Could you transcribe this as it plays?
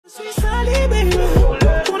She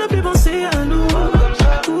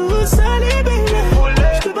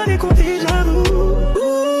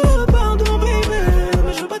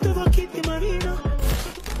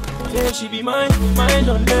be mine, mine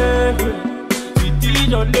on level.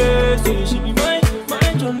 Sweetie on level, say she be mine,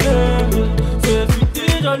 mine on level. Say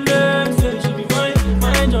sweetie on level, say she be mine,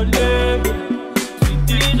 mine on level.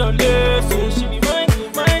 Sweetie on level, say she be mine,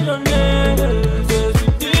 mine on level. Say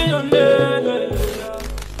sweetie on level.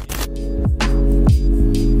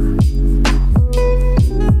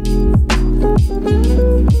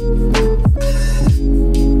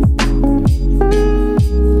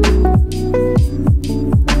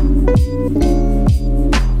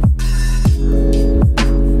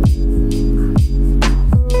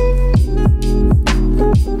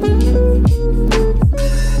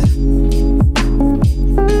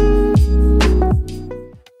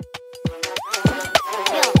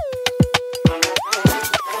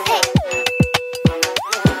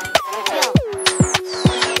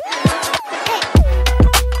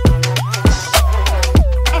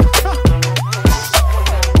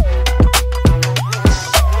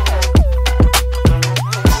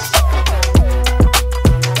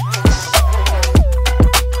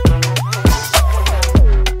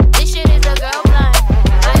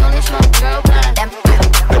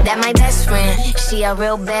 A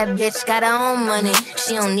real bad bitch, got her own money.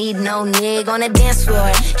 She don't need no nigga on the dance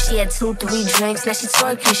floor. She had 2-3 drinks, now she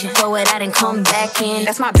twerking. She throw it out and come back in.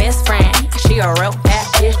 That's my best friend. She a real bad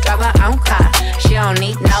bitch, drive her own car. She don't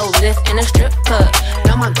need no lift in a strip club.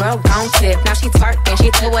 No, my girl gon' tip. Now she twerking,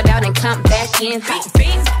 she throw it out and come back in.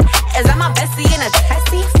 Beep, is that my bestie in a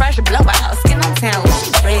tessie? Fresh blowout, skin on town,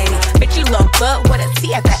 she ready. Bitch, you look good with a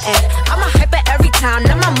T at the end. I'm a hyper every time,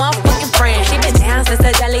 now my motherfucking friend. She been down since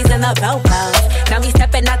the jellies and the bobos. Now we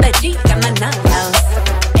stepping out the Jeep, got my nose.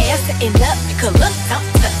 Ass sitting up, you could look, don't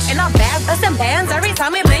touch. And our bags, bustin' bands every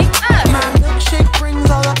time we link up. My milkshake brings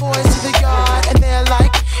all the boys to the yard, and they're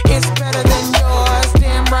like, it's better than yours.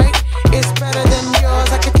 Damn right, it's better than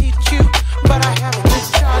yours. I could teach you, but I have to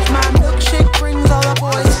charge. My milkshake brings all the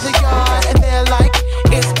boys to the yard, and they're like,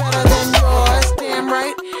 it's better than yours. Damn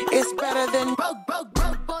right, it's better than broke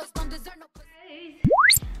boys don't deserve no pussy.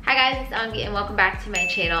 Hi guys, it's Angwi and welcome back to my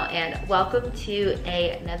channel and welcome to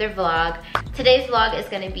another vlog. Today's vlog is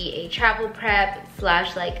going to be a travel prep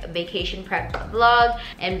slash like vacation prep vlog,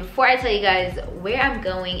 and before I tell you guys where I'm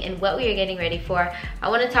going and what we are getting ready for, I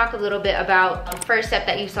want to talk a little bit about the first step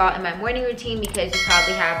that you saw in my morning routine, because you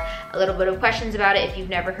probably have a little bit of questions about it if you've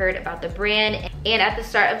never heard about the brand. And at the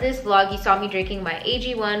start of this vlog, you saw me drinking my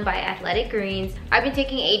AG1 by Athletic Greens. I've been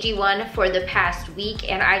taking AG1 for the past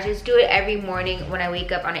week, and I just do it every morning when I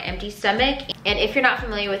wake up on an empty stomach. And if you're not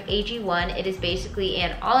familiar with AG1, it is basically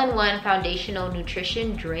an all-in-one foundational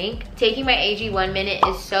nutrition drink. Taking my AG1 minute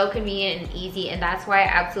is so convenient and easy, and that's why I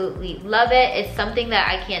absolutely love it. It's something that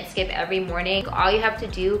I can't skip every morning. All you have to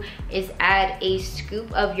do is add a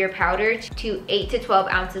scoop of your powder to 8 to 12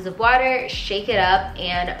 ounces of water, shake it up,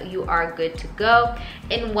 and you are good to go.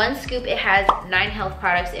 In one scoop, it has 9 health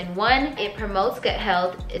products in one. It promotes gut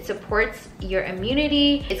health, it supports your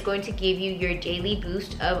immunity, it's going to give you your daily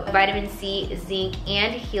boost of vitamin C, zinc,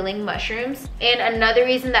 and healing mushrooms. And another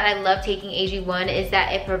reason that I love taking AG1 is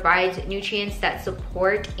that it provides nutrients that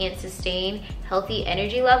support and sustain healthy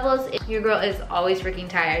energy levels. Your girl is always freaking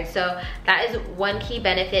tired, so that is one key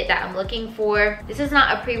benefit that I'm looking for. This is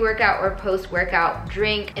not a pre-workout or post-workout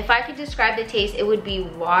drink. If I could describe the taste, it would be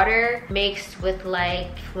water mixed with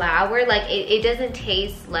like flour. Like it doesn't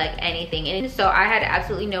taste like anything, and so I had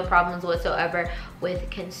absolutely no problems whatsoever with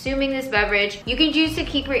consuming this beverage. You can choose to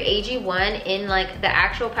keep your AG1 in like the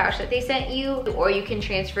actual pouch that they sent you, or you can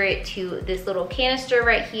transfer it to this little canister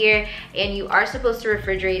right here, and you are supposed to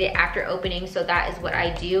refrigerate it after opening, so that is what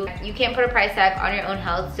I do. You can't put a price tag on your own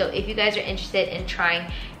health, so if you guys are interested in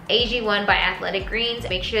trying AG1 by Athletic Greens,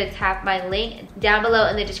 make sure to tap my link down below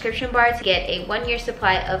in the description bar to get a 1-year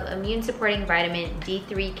supply of immune supporting vitamin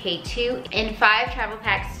D3K2 and 5 travel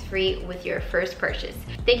packs free with your first purchase.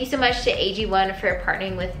 Thank you so much to AG1 for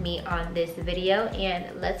partnering with me on this video,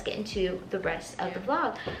 and let's get into the rest of the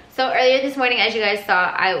vlog. So earlier this morning, as you guys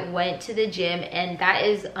saw, I went to the gym, and that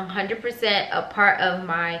is 100% a part of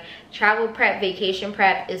my travel prep, vacation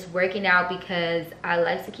prep, is working out, because I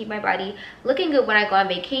like to keep my body looking good when I go on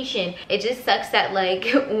vacation. It just sucks that like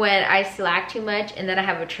when I slack too much and then I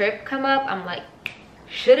have a trip come up, I'm like,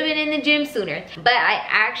 should have been in the gym sooner. But I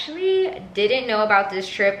actually didn't know about this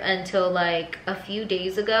trip until like a few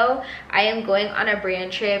days ago. I am going on a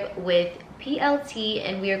brand trip with PLT,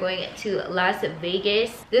 and we are going to Las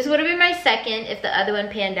Vegas. This would have been my second if the other one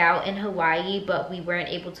panned out in Hawaii, but we weren't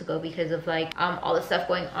able to go because of like all the stuff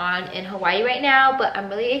going on in Hawaii right now. But I'm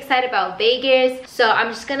really excited about Vegas, so I'm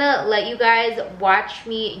just gonna let you guys watch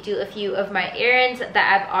me do a few of my errands that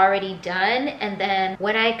I've already done, and then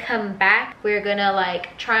when I come back, we're gonna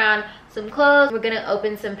like try on some clothes, we're gonna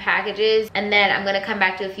open some packages, and then I'm gonna come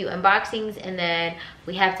back to a few unboxings, and then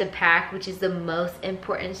we have to pack, which is the most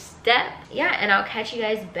important step. Yeah, and I'll catch you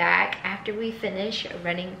guys back after we finish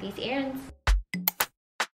running these errands.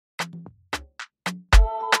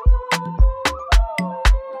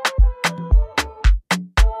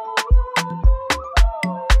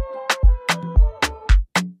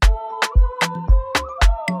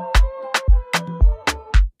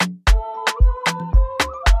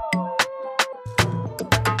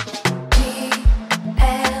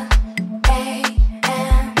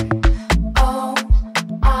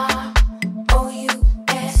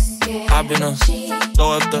 I've been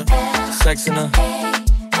throw up the sex in her.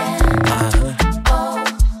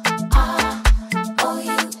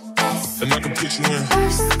 And I can put you in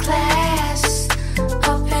First class,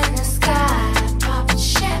 up in the sky, popping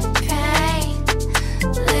champagne,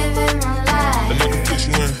 living my life. and I can put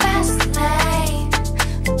you in. Fast lane,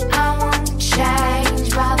 I want to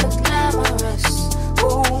change by the glamorous.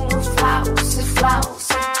 Ooh, flowers, flowers.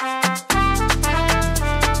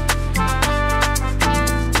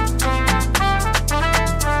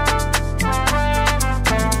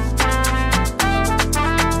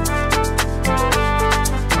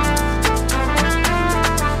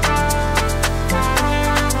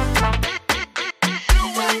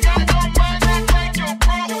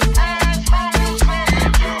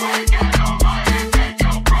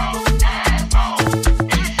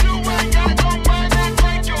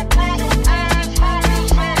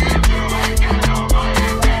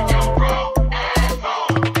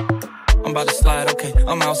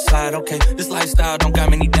 I'm outside, okay. This lifestyle don't got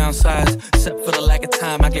many downsides, except for the lack of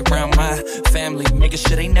time I get around my family, making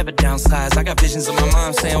sure they never downsize. I got visions of my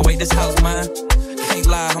mom saying, wait, this house mine. Can't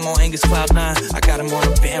lie, I'm on Angus Cloud 9. I got him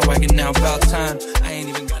on a bandwagon now, about time. I ain't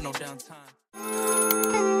even got no downtime.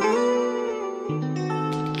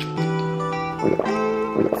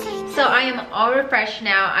 So I am all refreshed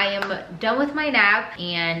now. I am done with my nap,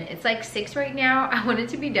 and it's like 6 right now. I wanted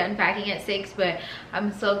to be done packing at 6, but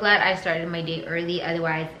I'm so glad I started my day early.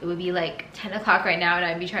 Otherwise it would be like 10 o'clock right now and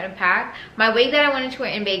I'd be trying to pack. My wig that I wanted to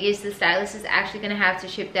wear in Vegas, the stylist is actually gonna have to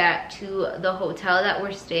ship that to the hotel that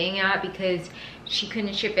we're staying at because she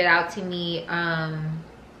couldn't ship it out to me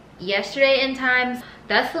yesterday in time.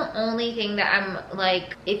 That's the only thing that I'm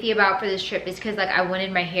like iffy about for this trip, is because like I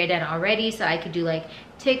wanted my hair done already so I could do like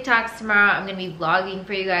TikToks tomorrow. I'm gonna be vlogging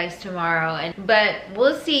for you guys tomorrow, but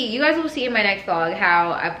we'll see. You guys will see in my next vlog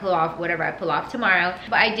how I pull off whatever I pull off tomorrow.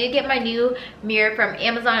 But I did get my new mirror from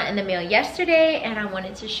Amazon in the mail yesterday, and I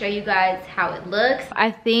wanted to show you guys how it looks.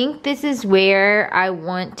 I think this is where I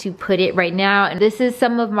want to put it right now, and this is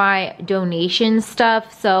some of my donation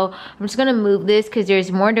stuff. So I'm just gonna move this because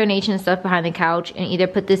there's more donation stuff behind the couch, and either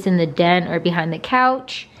put this in the den or behind the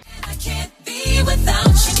couch. I can't be without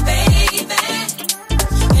you, baby.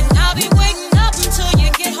 And I'll be waiting up until you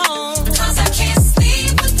get home. 'Cause I can't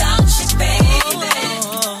sleep without you, baby.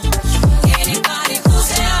 Anybody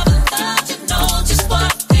who's ever loved you knows just what I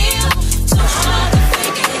feel. So hard to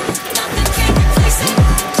fake it, nothing can replace it.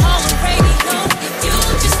 Call the radio, you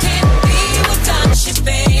just can't be without you,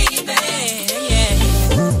 baby. Yeah.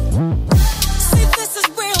 See, this is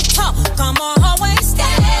real talk. Come on, always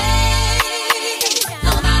stay.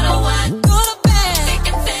 No matter what, good or bad, thick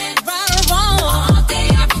and thin, right or wrong, all day,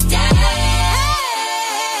 every day.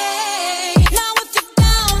 Now if you're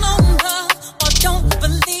down on love or don't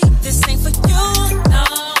believe this ain't for you, no,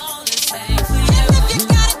 this ain't for you. And if you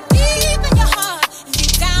got it deep in your heart and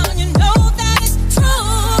deep down you know that it's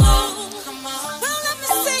true, come on. Well, let me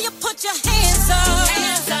see you put your hands up.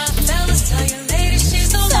 Hands up. Fellas, tell your lady she's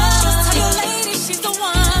the one. Tell your lady she's the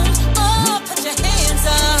one. Oh, put your hands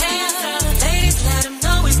up. Hands up. Ladies, let him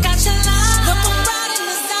know he's got your love. Look him right in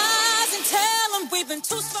his eyes and tell him we've been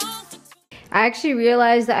too strong. I actually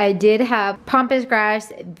realized that I did have pampas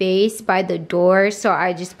grass vase by the door, so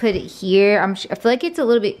I just put it here. I feel like it's a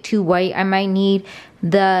little bit too white. I might need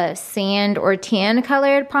the sand or tan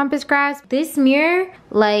colored pampas grass. This mirror,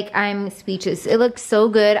 like, I'm speechless. It looks so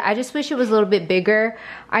good. I just wish it was a little bit bigger.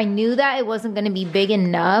 I knew that it wasn't gonna be big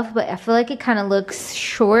enough, but I feel like it kind of looks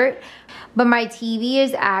short. but my TV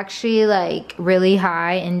is actually like really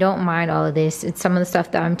high, and don't mind all of this. It's some of the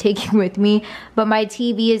stuff that I'm taking with me, but my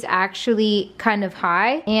TV is actually kind of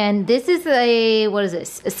high. And this is a, what is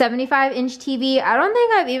this? A 75-inch TV. I don't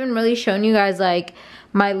think I've even really shown you guys like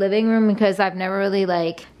my living room because I've never really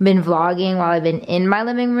like been vlogging while I've been in my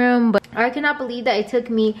living room. But I cannot believe that it took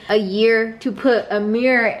me a year to put a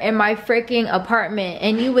mirror in my freaking apartment.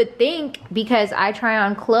 And you would think because I try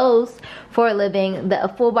on clothes for a living that a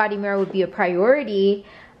full body mirror would be a priority.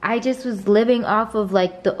 I just was living off of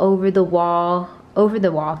like the over the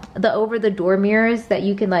door mirrors that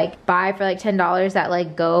you can like buy for like $10 that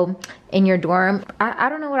like go in your dorm. I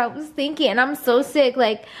don't know what I was thinking, and I'm so sick.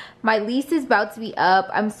 Like my lease is about to be up.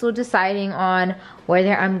 I'm still deciding on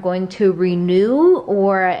whether I'm going to renew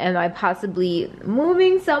or am I possibly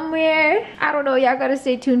moving somewhere. I don't know, y'all gotta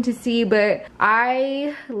stay tuned to see, but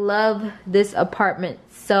I love this apartment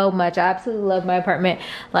so much. I absolutely love my apartment.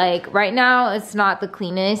 Like right now it's not the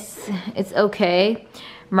cleanest, it's okay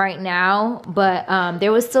right now, but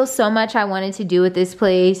there was still so much I wanted to do with this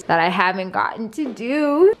place that I haven't gotten to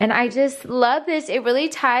do, and I just love this. It really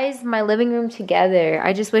ties my living room together.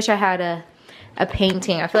 I just wish I had a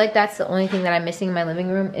painting. I feel like that's the only thing that I'm missing in my living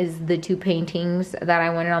room is the 2 paintings that I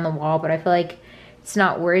wanted on the wall, but I feel like it's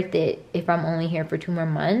not worth it if I'm only here for 2 more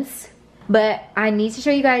months. But I need to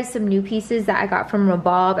show you guys some new pieces that I got from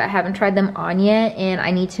Revolve. I haven't tried them on yet, and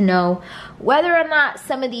I need to know whether or not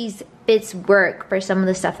some of these fits work for some of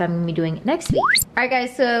the stuff I'm gonna be doing next week. Alright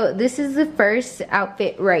guys, so this is the first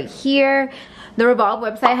outfit right here. The Revolve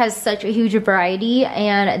website has such a huge variety,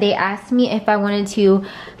 and they asked me if I wanted to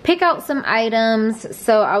pick out some items,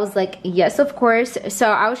 so I was like yes, of course. So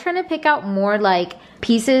I was trying to pick out more like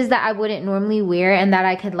pieces that I wouldn't normally wear and that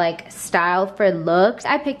I could like style for looks.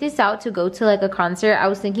 I picked this out to go to like a concert. I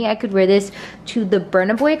was thinking I could wear this to the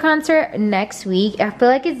Burna Boy concert next week. I feel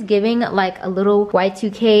like it's giving like a little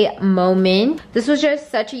Y2K moment. This was just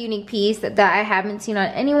such a unique piece that I haven't seen on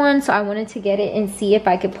anyone, so I wanted to get it and see if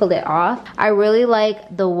I could pull it off. I really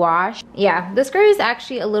like the wash. Yeah, the skirt is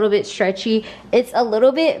actually a little bit stretchy. It's a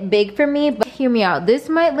little bit big for me, but hear me out. This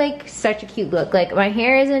might like such a cute look. Like my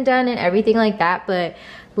hair isn't done and everything like that, but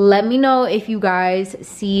let me know if you guys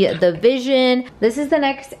see the vision. This is the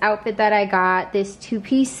next outfit that I got, this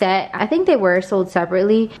 2-piece set. I think they were sold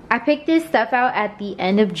separately. I picked this stuff out at the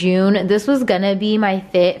end of June. This was gonna be my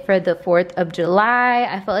fit for the 4th of July.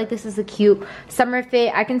 I felt like this is a cute summer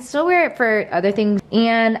fit. I can still wear it for other things,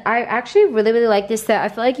 and I actually really like this set. I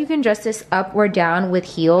feel like you can dress this up or down with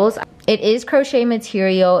heels. It is crochet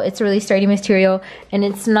material. It's a really sturdy material, and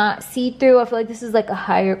it's not see-through. I feel like this is like a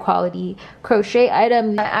higher quality crochet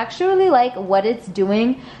item. I actually really like what it's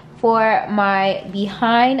doing for my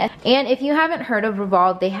behind. And if you haven't heard of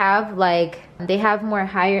Revolve, they have more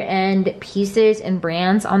higher end pieces and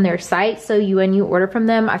brands on their site, so when you order from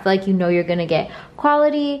them, I feel like you know you're gonna get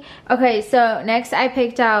quality. Okay, so next I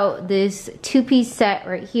picked out this 2-piece set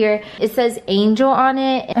right here. It says Angel on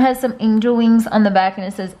it. It has some angel wings on the back, and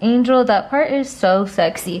it says Angel. That part is so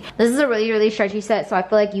sexy. This is a really stretchy set, so I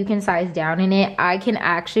feel like you can size down in it. I can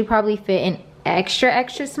actually probably fit in extra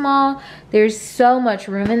small. There's so much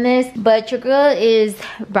room in this, but your girl is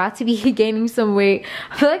about to be gaining some weight.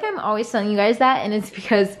 I feel like I'm always telling you guys that, and it's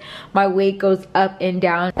because my weight goes up and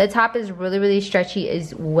down. The top is really stretchy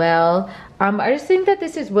as well. I just think that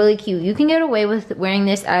this is really cute. You can get away with wearing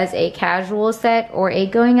this as a casual set or a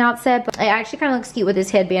going out set, but it actually kind of looks cute with this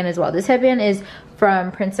headband as well. This headband is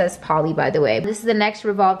from Princess Polly, by the way. This is the next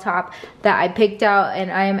Revolve top that I picked out,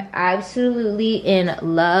 and I am absolutely in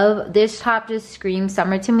love. This top just screams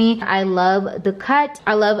summer to me. I love the cut.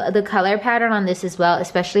 I love the color pattern on this as well,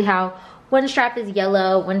 especially how one strap is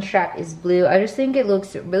yellow, one strap is blue. I just think it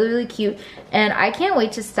looks really cute, and I can't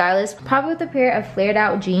wait to style this, probably with a pair of flared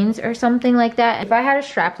out jeans or something like that. If I had a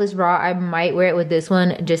strapless bra, I might wear it with this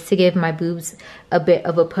one just to give my boobs a bit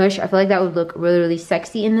of a push. I feel like that would look really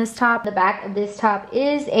sexy in this top. The back of this top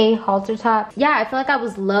is a halter top. Yeah, I feel like I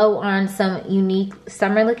was low on some unique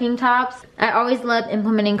summer looking tops. I always love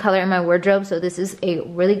implementing color in my wardrobe, so this is a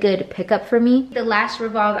really good pickup for me. The last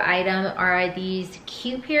Revolve item are these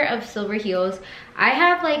cute pair of silver heels. I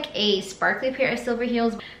have like a sparkly pair of silver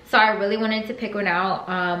heels, so I really wanted to pick one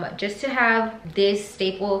out just to have this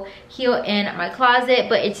staple heel in my closet,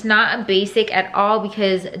 but it's not a basic at all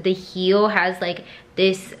because the heel has like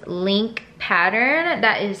this link pattern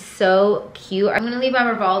that is so cute. I'm gonna leave my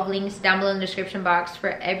Revolve links down below in the description box for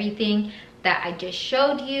everything that I just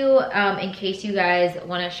showed you in case you guys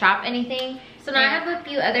want to shop anything. So now I have a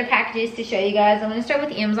few other packages to show you guys. I'm going to start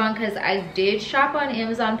with Amazon because I did shop on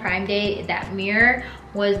Amazon Prime Day. That mirror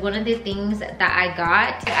was one of the things that I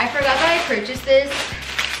got. I forgot that I purchased this.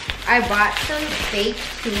 I bought some fake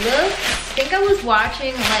tulips. I think I was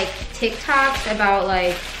watching like TikToks about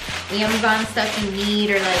like Amazon stuff you need,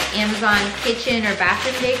 or like Amazon kitchen or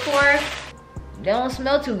bathroom decor. They don't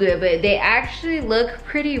smell too good, but they actually look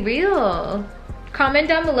pretty real. Comment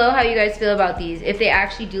down below how you guys feel about these, if they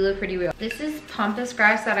actually do look pretty real. This is pampas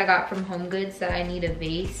grass that I got from Home Goods that I need a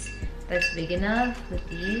vase that's big enough with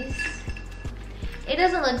these. It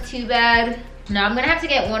doesn't look too bad. Now I'm gonna have to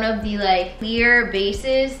get one of the like clear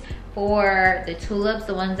bases for the tulips,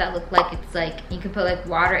 the ones that look like it's like you can put like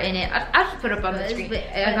water in it. I'll just put it up on the screen. But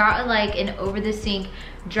I got like an over the sink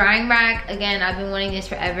drying rack. Again, I've been wanting this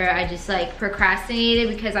forever. I just like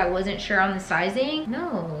procrastinated because I wasn't sure on the sizing.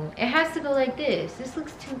 No, it has to go like this. This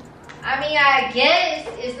looks too, I mean, I guess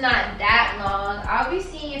it's not that long. I'll be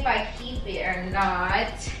seeing if I keep it or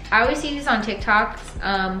not. I always see this on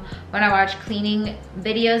TikToks when I watch cleaning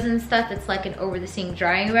videos and stuff. It's like an over the sink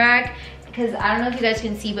drying rack. Because I don't know if you guys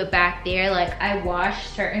can see, but back there, like I wash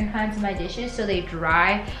certain kinds of my dishes so they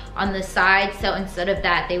dry on the side. So instead of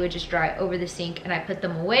that, they would just dry over the sink and I put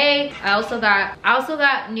them away. I also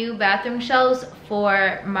got new bathroom shelves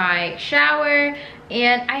for my shower,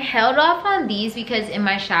 and I held off on these because in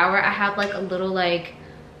my shower I have like a little like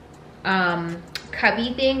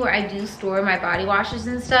cubby thing where I do store my body washes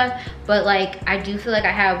and stuff, but like I do feel like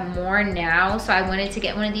I have more now, so I wanted to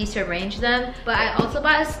get one of these to arrange them. But I also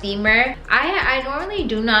bought a steamer. I normally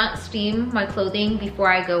do not steam my clothing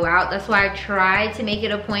before I go out. That's why I try to make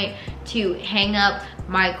it a point to hang up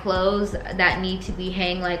my clothes that need to be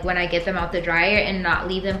hang like when I get them out the dryer and not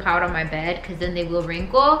leave them piled on my bed, because then they will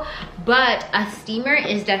wrinkle. But a steamer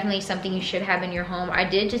is definitely something you should have in your home. I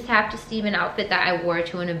did just have to steam an outfit that I wore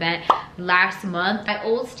to an event last month. My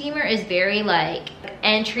old steamer is very like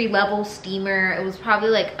entry-level steamer. It was probably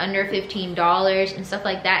like under $15 and stuff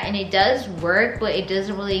like that, and it does work, but it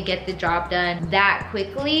doesn't really get the job done that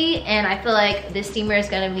quickly. And I feel like this steamer is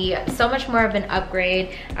gonna be so much more of an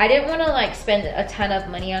upgrade. I didn't want to like spend a ton of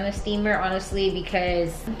money on a steamer, honestly,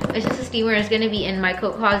 because it's just a steamer. It's gonna be in my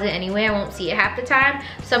coat closet anyway. I won't see it half the time,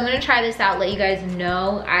 so I'm gonna try this out, let you guys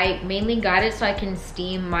know. I mainly got it so I can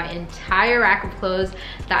steam my entire rack of clothes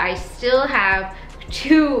that I still have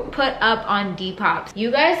to put up on Depop.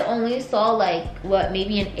 You guys only saw like what,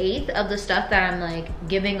 maybe 1/8 of the stuff that I'm like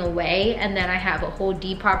giving away, and then I have a whole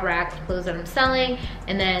Depop rack of clothes that I'm selling,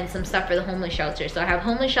 and then some stuff for the homeless shelter. So I have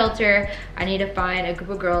homeless shelter. I need to find a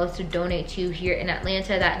group of girls to donate to here in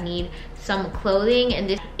Atlanta that need some clothing.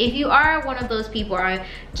 And if you are one of those people,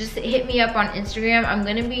 just hit me up on Instagram. I'm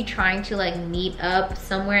gonna be trying to like meet up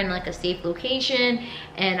somewhere in like a safe location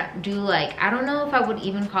and do like, I don't know if I would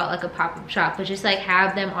even call it like a pop-up shop, but just like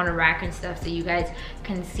have them on a rack and stuff so you guys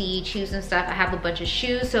can see shoes and stuff. I have a bunch of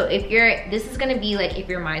shoes, so if you're, this is gonna be like if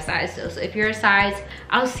you're my size. So if you're a size,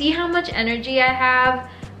 I'll see how much energy I have.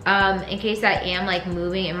 In case I am like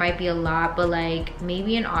moving, it might be a lot, but like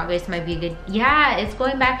maybe in August might be a good, yeah, it's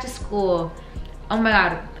going back to school. Oh my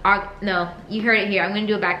god, no, you heard it here. I'm gonna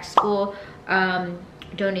do a back to school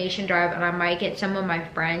donation drive, and I might get some of my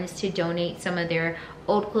friends to donate some of their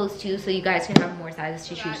old clothes too, so you guys can have more sizes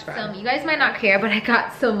to choose from. You guys might not care, but I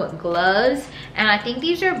got some gloves, and I think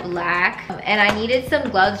these are black, and I needed some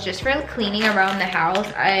gloves just for cleaning around the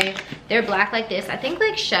house. They're black like this. I think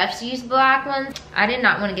like chefs use black ones. I did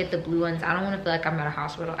not want to get the blue ones. I don't want to feel like I'm at a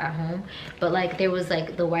hospital at home, but like there was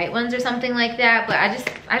like the white ones or something like that, but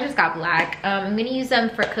I just got black. I'm gonna use them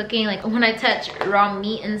for cooking, like when I touch raw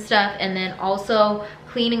meat and stuff, and then also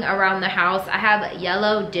cleaning around the house. I have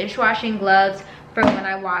yellow dishwashing gloves for when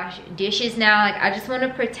I wash dishes now. Like I just want to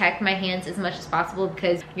protect my hands as much as possible,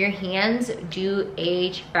 because your hands do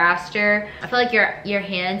age faster. I feel like your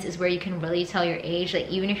hands is where you can really tell your age, like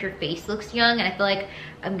even if your face looks young. And I feel like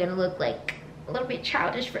I'm gonna look like a little bit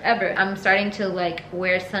childish forever. I'm starting to like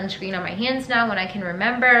wear sunscreen on my hands now when I can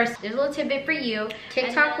remember. So there's a little tidbit for you.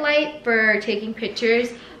 TikTok light for taking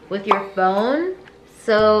pictures with your phone.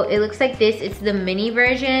 So it looks like this. It's the mini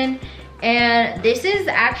version, and this is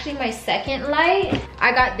actually my second light.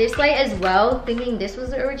 I got this light as well, thinking this was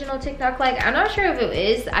the original TikTok light. I'm not sure if it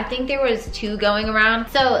is. I think there was 2 going around.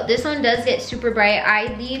 So this one does get super bright.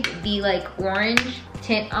 I leave the like orange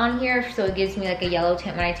tint on here, so it gives me like a yellow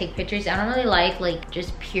tint when I take pictures. I don't really like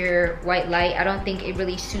just pure white light. I don't think it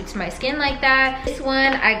really suits my skin like that. This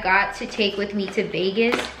one I got to take with me to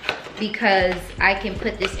Vegas because I can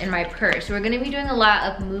put this in my purse. We're gonna be doing a lot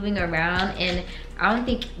of moving around, and I don't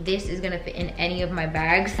think this is gonna fit in any of my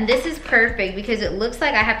bags. And this is perfect because it looks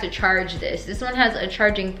like I have to charge this. This one has a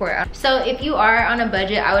charging port. So if you are on a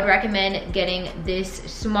budget, I would recommend getting this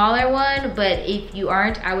smaller one, but if you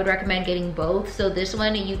aren't, I would recommend getting both. So this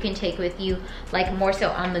one you can take with you like more so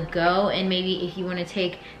on the go, and maybe if you wanna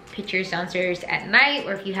take pictures downstairs at night,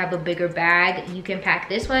 or if you have a bigger bag, you can pack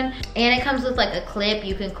this one. And it comes with like a clip.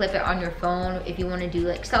 You can clip it on your phone if you want to do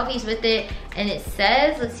like selfies with it. And it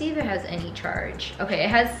says, let's see if it has any charge. Okay, it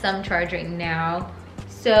has some charge right now.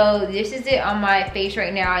 So this is it on my face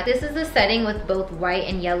right now. This is the setting with both white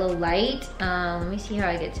and yellow light. Let me see how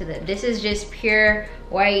I get to this is just pure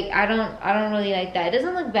white. I don't really like that. It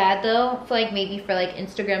doesn't look bad though. I feel like maybe for like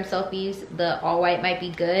Instagram selfies, the all white might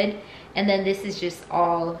be good. And then this is just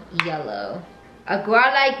all yellow. A girl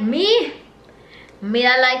like me, may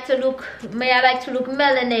I like to look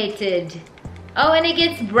melanated. Oh, and it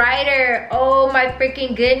gets brighter. Oh my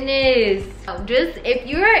freaking goodness. Just if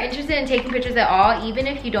you are interested in taking pictures at all, even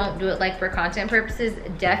if you don't do it like for content purposes,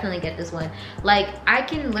 definitely get this one. Like I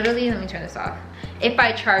can literally, let me turn this off. If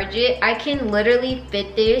I charge it, I can literally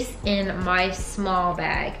fit this in my small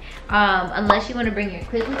bag. Unless you want to bring your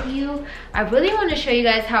clip with you. I really want to show you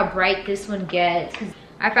guys how bright this one gets.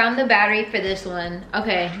 I found the battery for this one.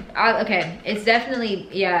 Okay, okay, it's definitely,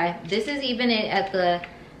 yeah, this is even at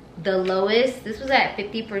the lowest. This was at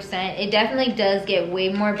 50%. It definitely does get way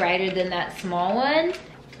more brighter than that small one.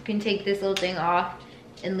 You can take this little thing off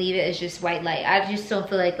and leave it as just white light. I just don't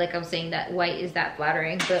feel like I'm saying that white is that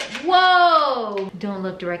flattering, but whoa! Don't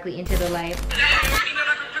look directly into the light.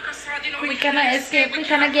 We gonna escape, we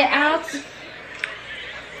gonna get out.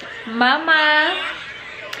 Mama,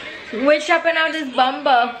 we're shopping out this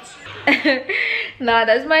bumbo. Nah,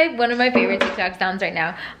 that's one of my favorite TikTok sounds right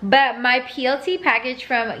now. But my PLT package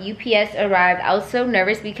from UPS arrived. I was so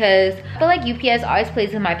nervous because I feel like UPS always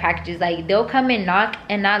plays with my packages. Like they'll come and knock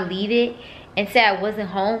and not leave it and say I wasn't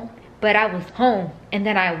home, but I was home, and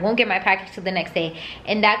then I won't get my package till the next day.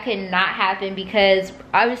 And that could not happen because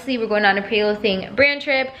obviously we're going on a Pretty Little Thing brand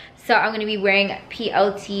trip. So I'm gonna be wearing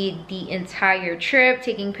PLT the entire trip,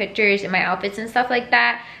 taking pictures in my outfits and stuff like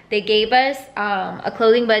that. They gave us a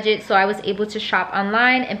clothing budget, so I was able to shop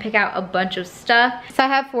online and pick out a bunch of stuff. So I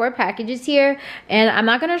have 4 packages here, and I'm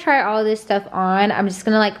not gonna try all this stuff on. I'm just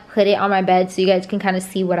gonna like put it on my bed so you guys can kind of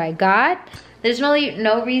see what I got. There's really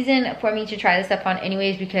no reason for me to try this stuff on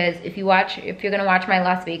anyways, because if you're gonna watch my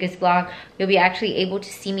Las Vegas vlog, you'll be actually able to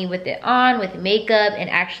see me with it on, with makeup,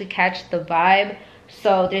 and actually catch the vibe.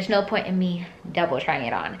 So there's no point in me double trying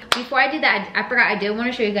it on. Before I did that, I forgot I did want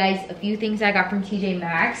to show you guys a few things I got from TJ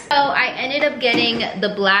Maxx. So I ended up getting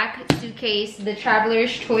the black suitcase, the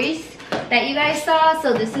traveler's choice that you guys saw.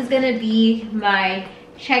 So this is gonna be my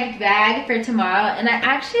checked bag for tomorrow, and I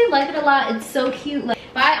actually like it a lot. It's so cute. Like,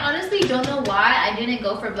 but I honestly don't know why I didn't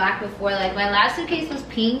go for black before. Like my last suitcase was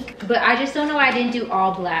pink, but I just don't know why I didn't do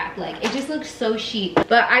all black. Like it just looks so chic.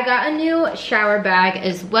 But I got a new shower bag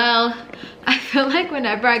as well. I feel like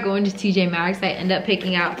whenever I go into TJ Maxx, I end up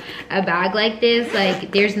picking out a bag like this.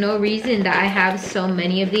 Like there's no reason that I have so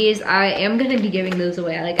many of these. I am gonna be giving those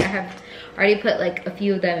away. Like I have already put like a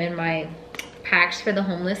few of them in my packs for the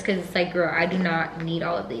homeless, because it's like, girl, I do not need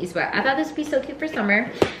all of these. But I thought this would be so cute for summer.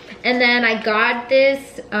 And then I got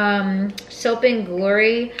this Soap and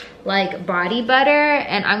Glory like body butter,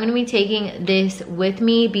 and I'm gonna be taking this with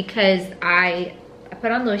me because I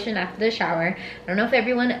put on lotion after the shower. I don't know if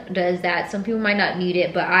everyone does that. Some people might not need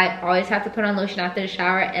it, but I always have to put on lotion after the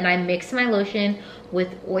shower, and I mix my lotion with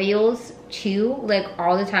oils too, like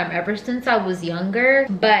all the time, ever since I was younger.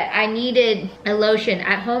 But I needed a lotion.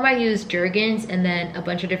 At home I use Jergens and then a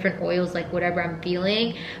bunch of different oils, like whatever I'm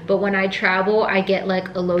feeling. But when I travel, I get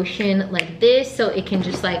like a lotion like this, so it can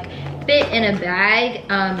just like fit in a bag,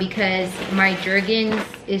 because my Jergens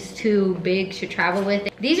is too big to travel with.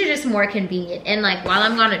 These are just more convenient, and like while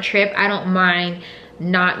I'm on a trip, I don't mind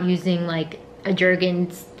not using like a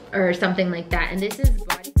Jergens or something like that. And this is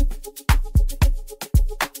body.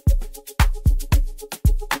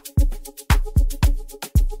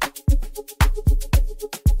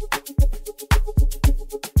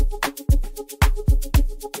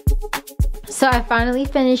 So I finally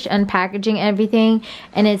finished unpackaging everything,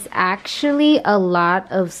 and it's actually a lot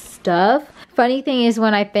of stuff. Funny thing is,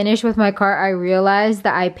 when I finished with my cart, I realized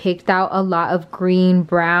that I picked out a lot of green,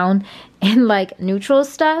 brown, and like neutral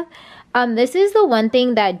stuff. This is the one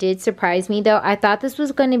thing that did surprise me though. I thought this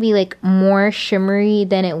was going to be like more shimmery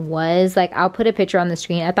than it was. Like I'll put a picture on the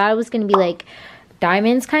screen. I thought it was going to be like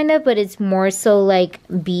diamonds kind of, but it's more so like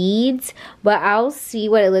beads. But I'll see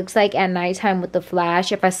what it looks like at nighttime with the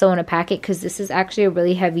flash if I still want to pack it, because this is actually a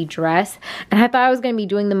really heavy dress, and I thought I was going to be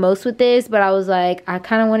doing the most with this, but I was like, I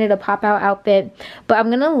kind of wanted a pop out outfit. But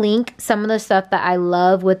I'm gonna link some of the stuff that I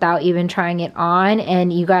love without even trying it on,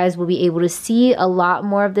 and you guys will be able to see a lot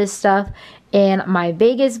more of this stuff in my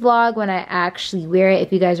Vegas vlog when I actually wear it.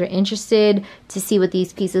 If you guys are interested to see what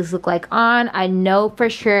these pieces look like on, I know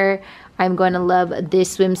for sure I'm going to love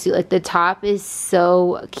this swimsuit. Like the top is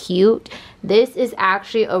so cute. This is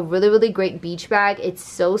actually a really great beach bag. It's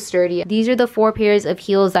so sturdy. These are the 4 pairs of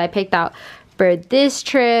heels I picked out for this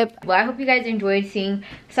trip. Well, I hope you guys enjoyed seeing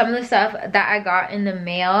some of the stuff that I got in the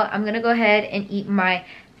mail. I'm gonna go ahead and eat my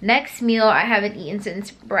next meal. I haven't eaten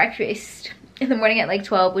since breakfast in the morning at like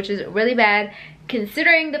 12, which is really bad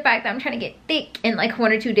considering the fact that I'm trying to get thick in like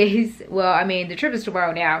 1 or 2 days. Well, I mean, the trip is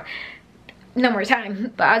tomorrow now. No more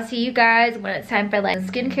time. But I'll see you guys when it's time for like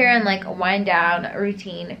skincare and like a wind down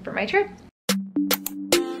routine for my trip.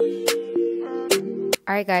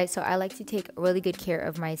 Alright guys, so I like to take really good care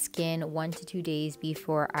of my skin 1 to 2 days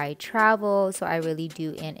before I travel. So I really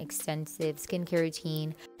do an extensive skincare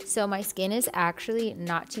routine. So my skin is actually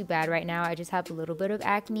not too bad right now. I just have a little bit of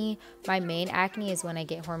acne. My main acne is when I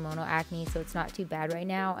get hormonal acne, so it's not too bad right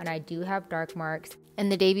now. And I do have dark marks. And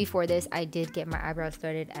the day before this, I did get my eyebrows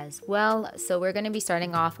threaded as well. So we're going to be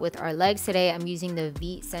starting off with our legs today. I'm using the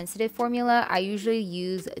V Sensitive formula. I usually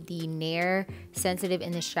use the Nair Sensitive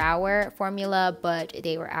in the Shower formula, but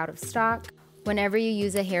they were out of stock. Whenever you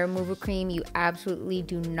use a hair removal cream, you absolutely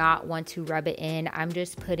do not want to rub it in. I'm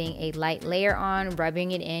just putting a light layer on.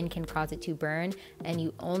 Rubbing it in can cause it to burn, and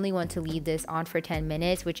you only want to leave this on for 10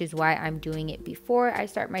 minutes, which is why I'm doing it before I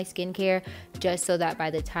start my skincare, just so that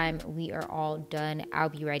by the time we are all done, I'll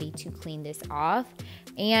be ready to clean this off.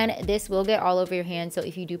 And this will get all over your hands, so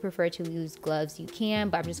if you do prefer to use gloves, you can,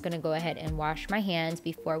 but I'm just going to go ahead and wash my hands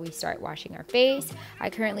before we start washing our face.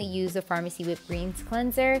 I currently use the Pharmacy Whipped Greens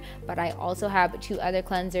cleanser, but I also have 2 other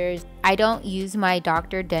cleansers. I don't use my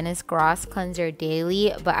Dr. Dennis Gross cleanser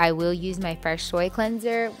daily, but I will use my Fresh Soy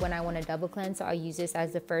cleanser when I want to double cleanse, so I'll use this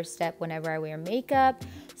as the first step whenever I wear makeup.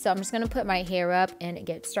 So I'm just going to put my hair up and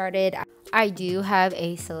get started. I do have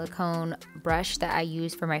a silicone brush that I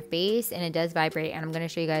use for my face, and it does vibrate, and I'm going to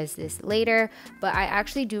show you guys this later. But I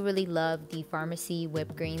actually do really love the Pharmacy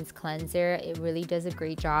Whipped Greens cleanser. It really does a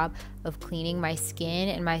great job of cleaning my skin,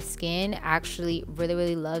 and my skin actually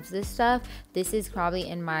really loves this stuff. This is probably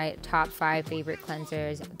in my top 5 favorite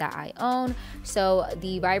cleansers that I own. So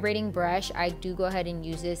the vibrating brush, I do go ahead and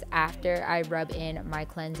use this after I rub in my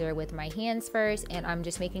cleanser with my hands first, and I'm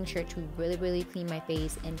just making sure to really clean my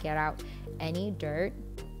face and get out any dirt.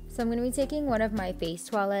 So I'm going to be taking one of my face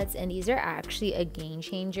toilettes, and these are actually a game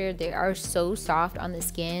changer. They are so soft on the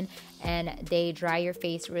skin, and they dry your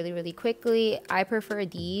face really quickly. I prefer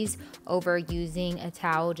these over using a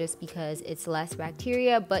towel just because it's less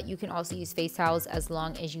bacteria, but you can also use face towels as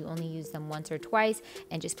long as you only use them once or twice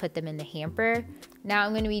and just put them in the hamper. Now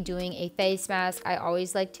I'm going to be doing a face mask. I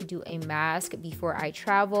always like to do a mask before I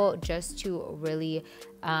travel just to really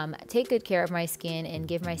take good care of my skin and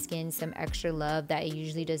give my skin some extra love that it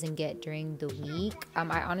usually doesn't get during the week.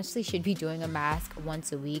 I honestly should be doing a mask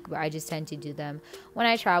once a week, but I just tend to do them when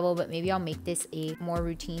I travel. But maybe I'll make this a more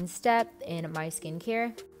routine step in my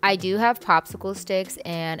skincare. I do have popsicle sticks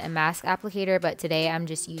and a mask applicator, but today I'm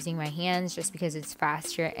just using my hands just because it's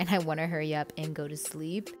faster and I want to hurry up and go to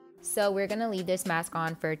sleep. So we're going to leave this mask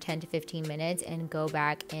on for 10 to 15 minutes and go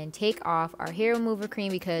back and take off our hair remover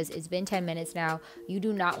cream because it's been 10 minutes now. You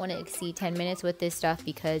do not want to exceed 10 minutes with this stuff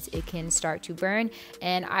because it can start to burn.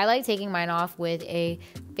 And I like taking mine off with a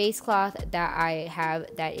face cloth that I have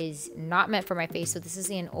that is not meant for my face. So this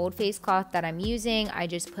is an old face cloth that I'm using. I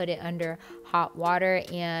just put it under hot water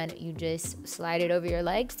and you just slide it over your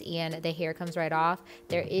legs and the hair comes right off.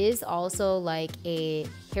 There is also like a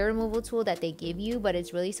hair removal tool that they give you, but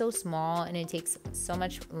it's really so small and it takes so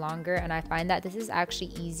much longer, and I find that this is actually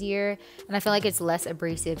easier, and I feel like it's less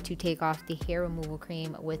abrasive to take off the hair removal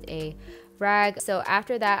cream with a rag. So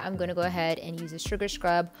after that, I'm going to go ahead and use a sugar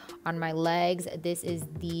scrub on my legs. This is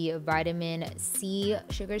the vitamin C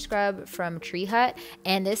sugar scrub from Tree Hut,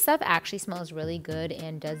 and this stuff actually smells really good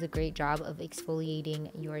and does a great job of exfoliating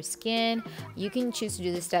your skin. You can choose to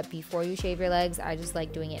do this step before you shave your legs. I just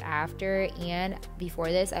like doing it after, and before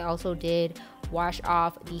this I also did wash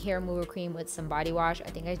off the hair removal cream with some body wash. I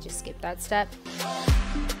think I just skipped that step.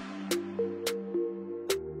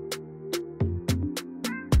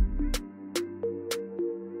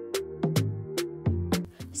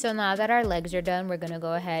 So now that our legs are done, we're gonna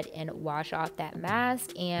go ahead and wash off that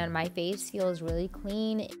mask, and my face feels really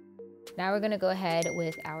clean. Now we're gonna go ahead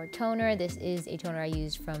with our toner. This is a toner I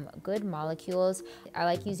use from Good Molecules. I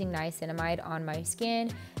like using niacinamide on my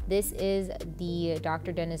skin. This is the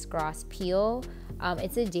Dr. Dennis Gross peel.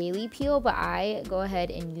 It's a daily peel, but I go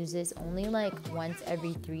ahead and use this only like once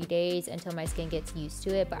every 3 days until my skin gets used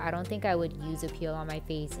to it, but I don't think I would use a peel on my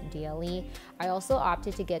face daily. I also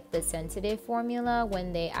opted to get the sensitive formula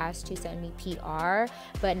when they asked to send me PR,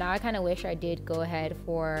 but now I kind of wish I did go ahead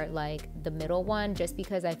for like the middle one, just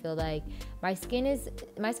because I feel like my skin is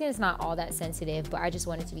not all that sensitive, but I just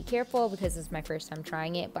wanted to be careful because it's my first time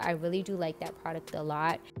trying it. But I really do like that product a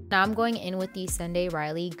lot. Now I'm going in with the Sunday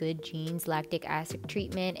Riley Good Genes lactic acid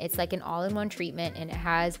treatment. It's like an all-in-one treatment, and it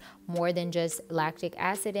has more than just lactic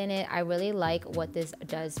acid in it. I really like what this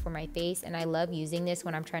does for my face, and I love using this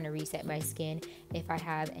when I'm trying to reset my skin if I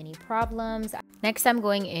have any problems. Next, I'm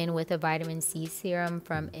going in with a vitamin C serum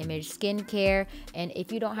from Image Skincare, and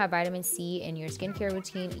if you don't have vitamin C in your skincare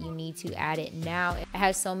routine, you need to add it now. It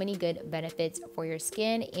has so many good benefits for your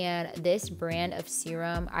skin, and this brand of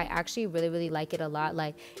serum, I actually really like it a lot.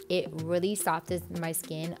 Like, it really softens my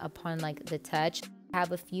skin upon like the touch. I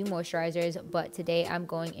have a few moisturizers, but today I'm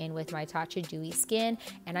going in with my Tacho Dewy Skin,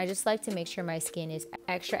 and I just like to make sure my skin is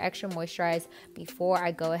extra moisturized before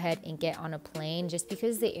I go ahead and get on a plane, just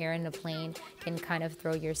because the air in the plane can kind of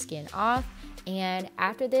throw your skin off. And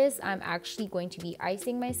after this, I'm actually going to be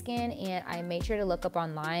icing my skin, and I made sure to look up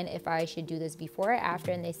online if I should do this before or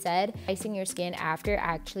after, and they said icing your skin after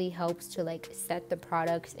actually helps to like set the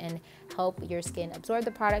products and help your skin absorb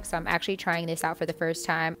the product. So I'm actually trying this out for the first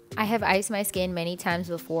time. I have iced my skin many times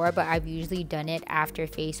before, but I've usually done it after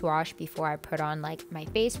face wash before I put on like my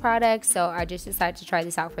face products. So I just decided to try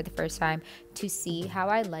this out for the first time to see how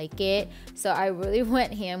I like it. So I really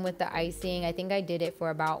went ham with the icing. I think I did it for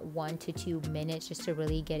about 1 to 2 minutes just to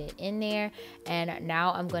really get it in there, and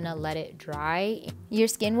now I'm gonna let it dry. Your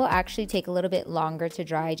skin will actually take a little bit longer to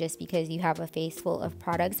dry just because you have a face full of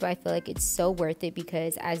products, but I feel like it's so worth it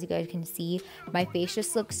because, as you guys can see, my face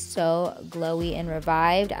just looks so glowy and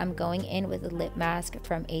revived. I'm going in with a lip mask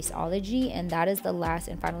from Aceology, and that is the last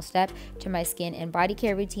and final step to my skin and body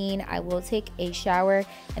care routine. I will take a shower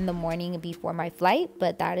in the morning before my flight,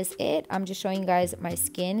 but that is it. I'm just showing you guys my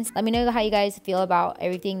skin. Let me know how you guys feel about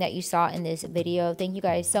everything that you saw in this video. Thank you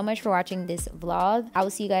guys so much for watching this vlog. I will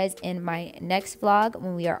see you guys in my next vlog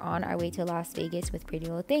when we are on our way to Las Vegas with Pretty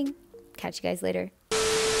Little Thing. Catch you guys later.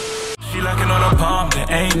 She lacking on a palm, the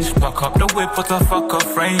age. Fuck up the whip, what the fuck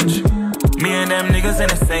up range. Me and them niggas in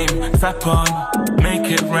the same tap on.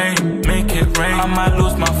 Make it rain, make it rain. I might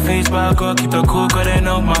lose my face, but I gotta keep the cool, cause they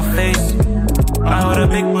know my face. I hold a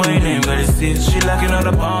big boy name, but it's it. She lacking on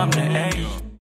the palm, the